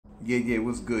Yeah,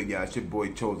 what's good, y'all? It's your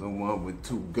boy Chosen One with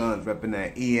 2 guns, repping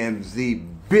that EMZ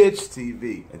bitch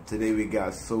TV. And today we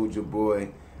got Soulja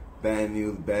Boy. Bad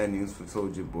news for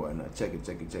Soulja Boy. Now check it.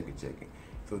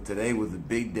 So today was a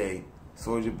big day.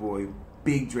 Soulja Boy,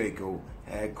 Big Draco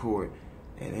had court.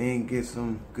 And they ain't get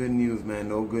some good news, man.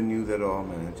 No good news at all,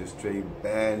 man. Just straight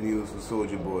bad news for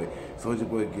Soulja Boy. Soulja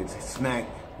Boy gets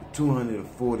smacked with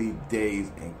 240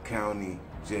 days in county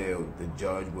jail. The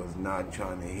judge was not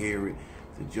trying to hear it.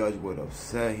 The judge was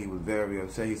upset. He was very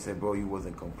upset. He said, bro, you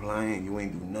wasn't compliant. You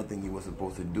ain't do nothing you were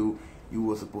supposed to do. You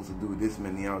were supposed to do this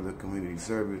many hours of community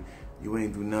service. You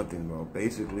ain't do nothing, bro.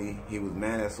 Basically, he was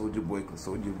mad at Soulja Boy because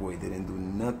Soulja Boy didn't do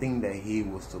nothing that he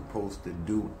was supposed to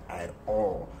do at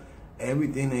all.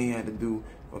 Everything that he had to do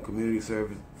for community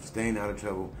service, staying out of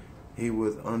trouble, he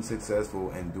was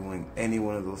unsuccessful in doing any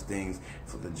one of those things.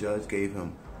 So the judge gave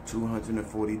him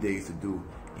 240 days to do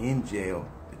in jail.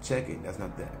 Check it. That's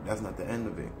not the end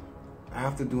of it.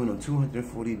 After doing them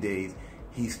 240 days,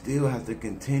 he still has to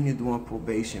continue doing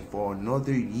probation for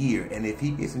another year. And if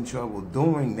he gets in trouble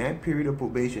during that period of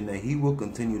probation that he will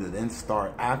continue to then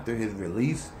start after his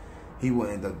release, he will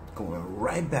end up going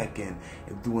right back in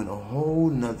and doing a whole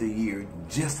nother year,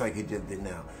 just like he just did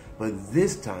now. But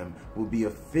this time will be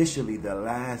officially the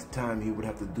last time he would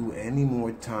have to do any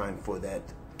more time for that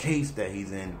case that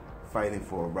he's in fighting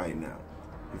for right now.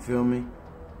 You feel me?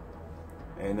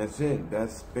 And that's it.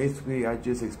 That's basically, I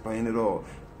just explained it all.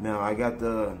 Now I got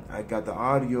the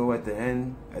audio at the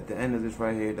end of this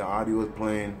right here. The audio is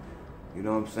playing. You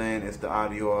know what I'm saying? It's the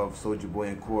audio of Soulja Boy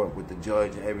in court with the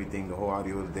judge and everything. The whole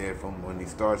audio is there from when he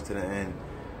starts to the end.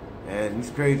 And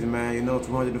it's crazy, man. You know,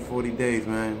 240 days,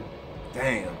 man.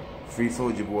 Damn. Free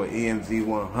Soulja Boy, EMZ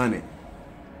 100.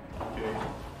 Okay.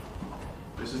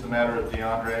 This is the matter of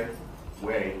DeAndre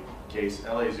Way. Case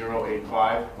LA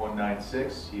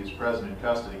 085196. He is present in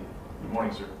custody. Good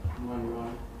morning, sir. Good morning, Your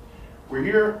Honor. We're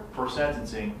here for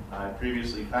sentencing. I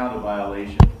previously found a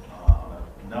violation on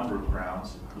a number of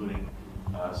grounds, including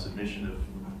submission of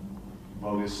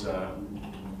bogus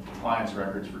compliance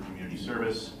records for community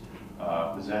service,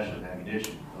 possession of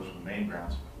ammunition. Those are the main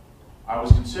grounds. I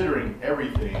was considering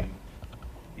everything,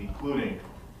 including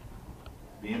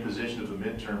the imposition of a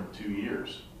midterm of 2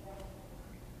 years.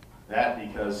 That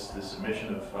because the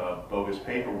submission of bogus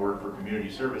paperwork for community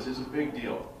service is a big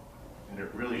deal, and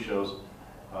it really shows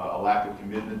a lack of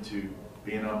commitment to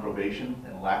being on probation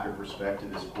and lack of respect to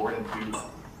this court and to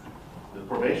the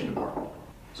probation department.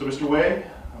 So, Mr. Way,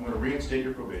 I'm going to reinstate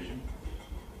your probation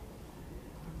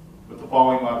with the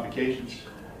following modifications.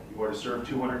 You are to serve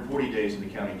 240 days in the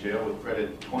county jail with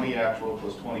credit 20 actual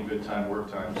plus 20 good time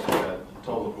work time, so a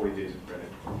total of 40 days of credit.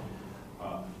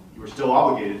 You are still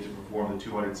obligated to perform the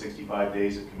 265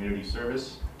 days of community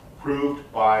service approved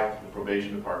by the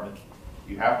probation department.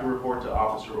 You have to report to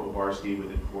Officer Obarski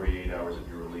within 48 hours of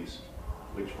your release,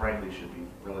 which frankly should be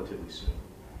relatively soon.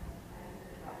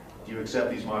 Do you accept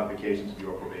these modifications to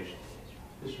your probation?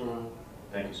 Yes, Your Honor.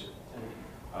 Thank you, sir. Thank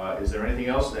you. Is there anything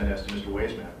else then as to Mr.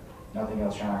 Way's matter? Nothing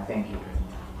else, Your Honor. Thank you.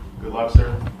 Good luck,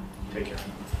 sir. Take care.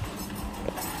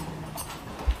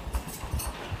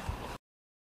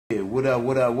 What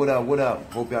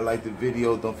up? Hope y'all like the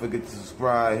video. Don't forget to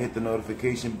subscribe, hit the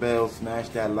notification bell, smash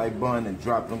that like button, and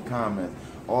drop them comments.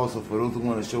 Also, for those who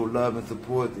want to show love and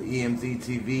support the EMZ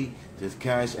TV, just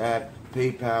Cash App,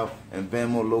 PayPal, and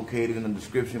Venmo located in the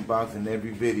description box in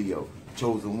every video.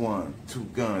 Chosen One, 2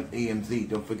 guns, EMZ.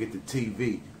 Don't forget the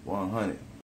TV 100.